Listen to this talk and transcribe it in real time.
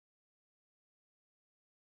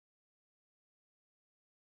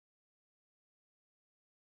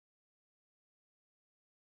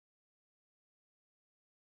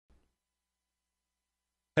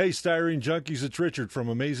Hey, Styrene Junkies, it's Richard from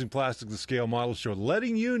Amazing Plastic the Scale Model Show,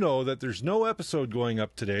 letting you know that there's no episode going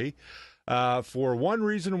up today for one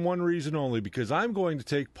reason and one reason only, because I'm going to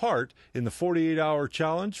take part in the 48-hour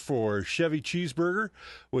challenge for Chevy Cheeseburger,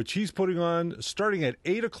 which he's putting on starting at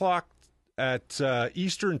 8 o'clock at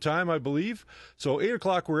Eastern time, I believe. So 8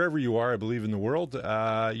 o'clock wherever you are, I believe, in the world.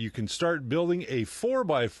 You can start building a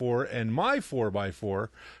 4x4, and my 4x4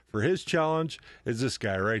 for his challenge is this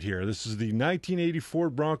guy right here. This is the 1980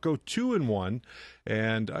 Ford Bronco 2-in-1,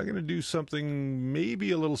 and I'm going to do something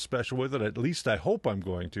maybe a little special with it. At least I hope I'm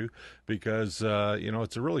going to, because,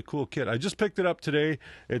 it's a really cool kit. I just picked it up today.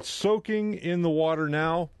 It's soaking in the water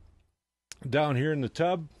now down here in the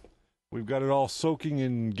tub. We've got it all soaking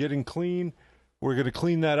and getting clean. We're going to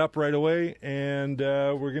clean that up right away, and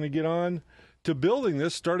we're going to get on to building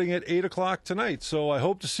this starting at 8 o'clock tonight. So I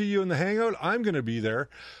hope to see you in the hangout. I'm going to be there.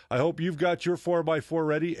 I hope you've got your 4x4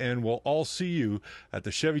 ready, and we'll all see you at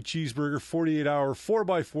the Chevy Cheeseburger 48-hour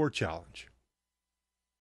 4x4 challenge.